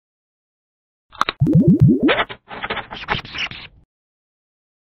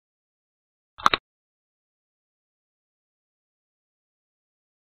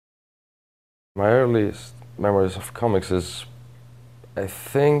My earliest memories of comics is, I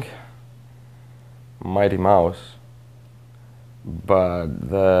think, Mighty Mouse, but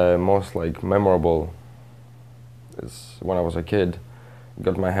the most memorable is when I was a kid.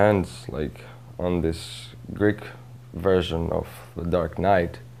 Got my hands on this Greek version of The Dark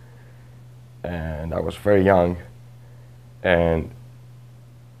Knight, and I was very young, and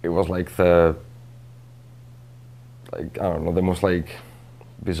it was I don't know, the most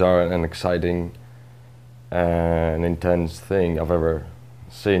bizarre and exciting and intense thing I've ever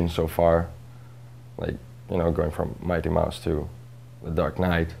seen so far. Going from Mighty Mouse to The Dark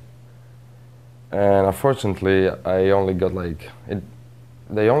Knight. And unfortunately, I only got it.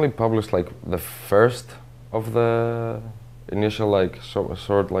 They only published the first of the initial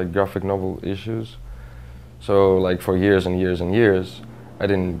graphic novel issues. So for years and years and years, I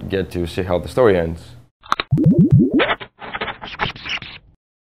didn't get to see how the story ends.